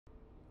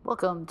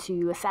Welcome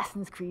to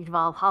Assassin's Creed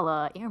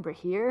Valhalla. Amber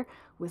here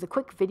with a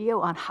quick video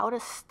on how to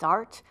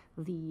start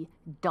the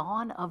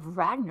Dawn of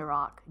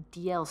Ragnarok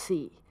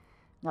DLC.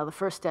 Now the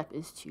first step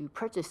is to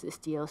purchase this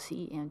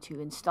DLC and to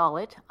install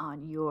it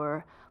on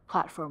your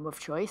platform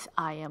of choice.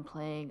 I am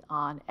playing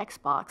on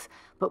Xbox,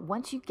 but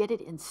once you get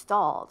it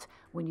installed,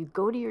 when you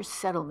go to your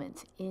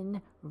settlement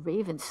in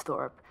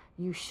Ravensthorpe,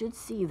 you should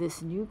see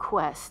this new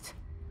quest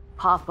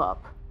pop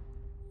up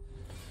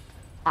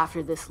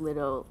after this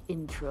little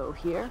intro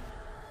here.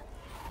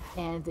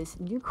 And this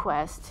new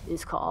quest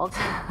is called,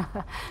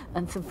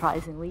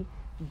 unsurprisingly,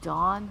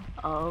 Dawn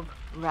of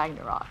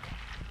Ragnarok.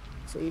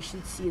 So you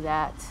should see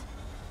that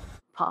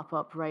pop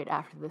up right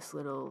after this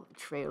little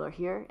trailer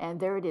here. And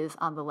there it is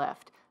on the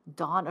left,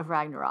 Dawn of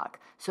Ragnarok.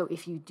 So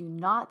if you do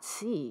not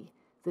see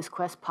this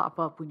quest pop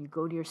up when you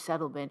go to your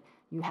settlement,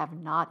 you have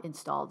not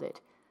installed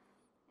it.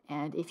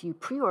 And if you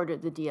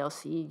pre-ordered the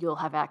DLC, you'll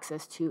have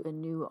access to a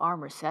new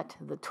armor set,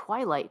 the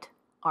Twilight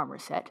armor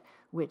set,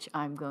 which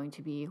I'm going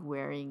to be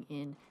wearing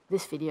in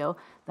this video.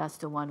 That's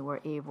the one where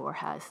Eivor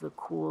has the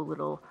cool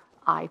little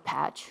eye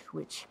patch,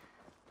 which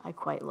I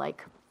quite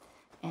like.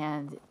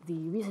 And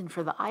the reason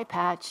for the eye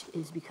patch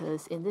is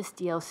because in this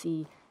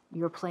DLC,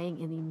 you're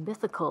playing in the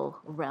mythical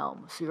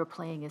realm. So you're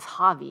playing as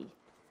Havi.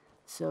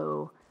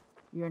 So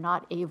you're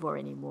not Eivor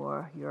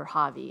anymore, you're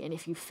Havi. And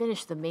if you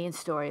finish the main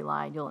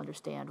storyline, you'll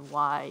understand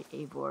why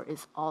Eivor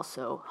is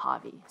also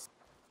Havi.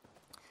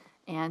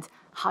 And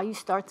how you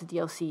start the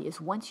DLC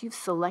is once you've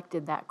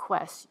selected that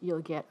quest,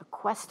 you'll get a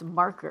quest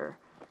marker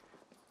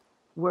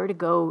where to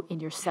go in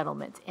your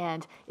settlement.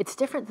 And it's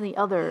different than the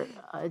other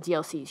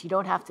DLCs. You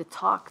don't have to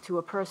talk to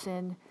a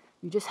person.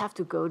 You just have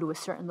to go to a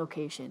certain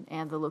location.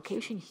 And the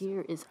location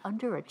here is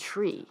under a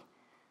tree.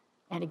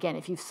 And again,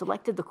 if you've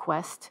selected the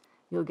quest,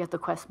 you'll get the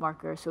quest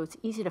marker. So it's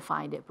easy to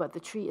find it. But the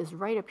tree is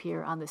right up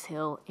here on this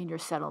hill in your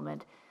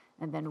settlement.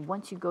 And then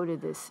once you go to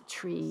this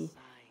tree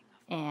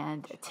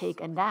and take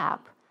a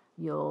nap,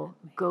 you'll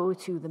go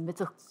to the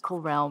mythical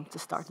realm to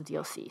start the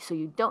DLC. So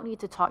you don't need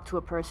to talk to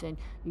a person.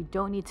 You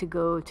don't need to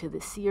go to the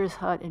seer's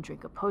hut and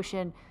drink a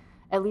potion,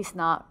 at least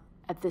not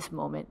at this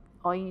moment.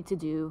 All you need to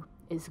do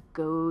is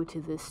go to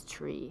this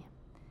tree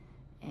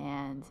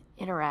and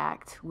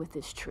interact with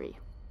this tree.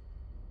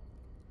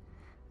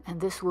 And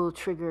this will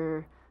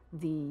trigger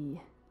the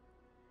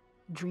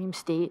dream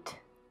state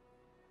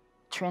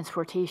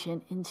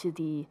transportation into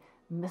the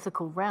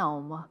mythical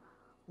realm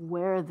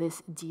where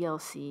this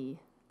DLC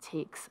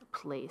takes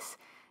place.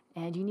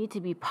 And you need to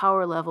be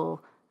power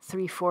level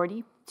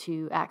 340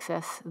 to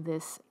access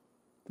this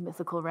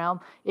mythical realm.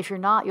 If you're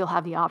not, you'll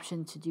have the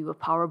option to do a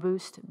power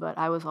boost, but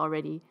I was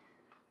already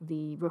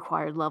the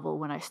required level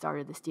when I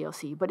started this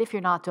DLC. But if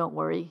you're not, don't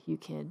worry, you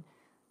can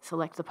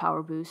select the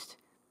power boost,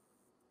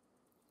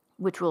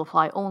 which will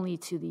apply only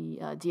to the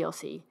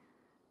DLC.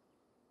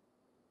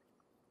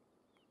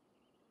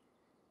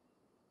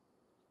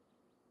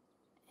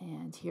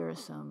 And here are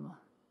some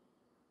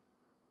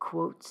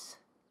quotes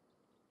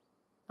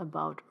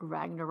about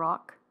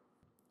Ragnarok.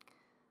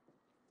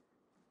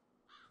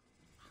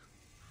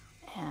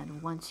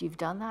 And once you've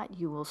done that,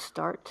 you will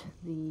start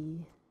the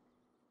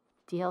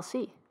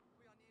DLC.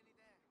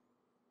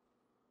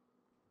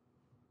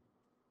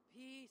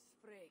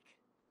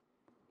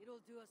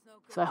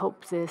 So I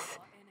hope this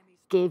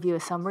gave you a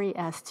summary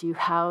as to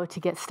how to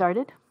get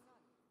started.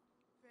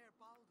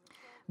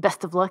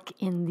 Best of luck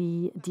in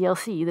the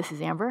DLC. This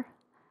is Amber.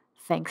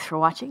 Thanks for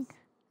watching,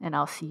 and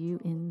I'll see you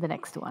in the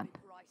next one.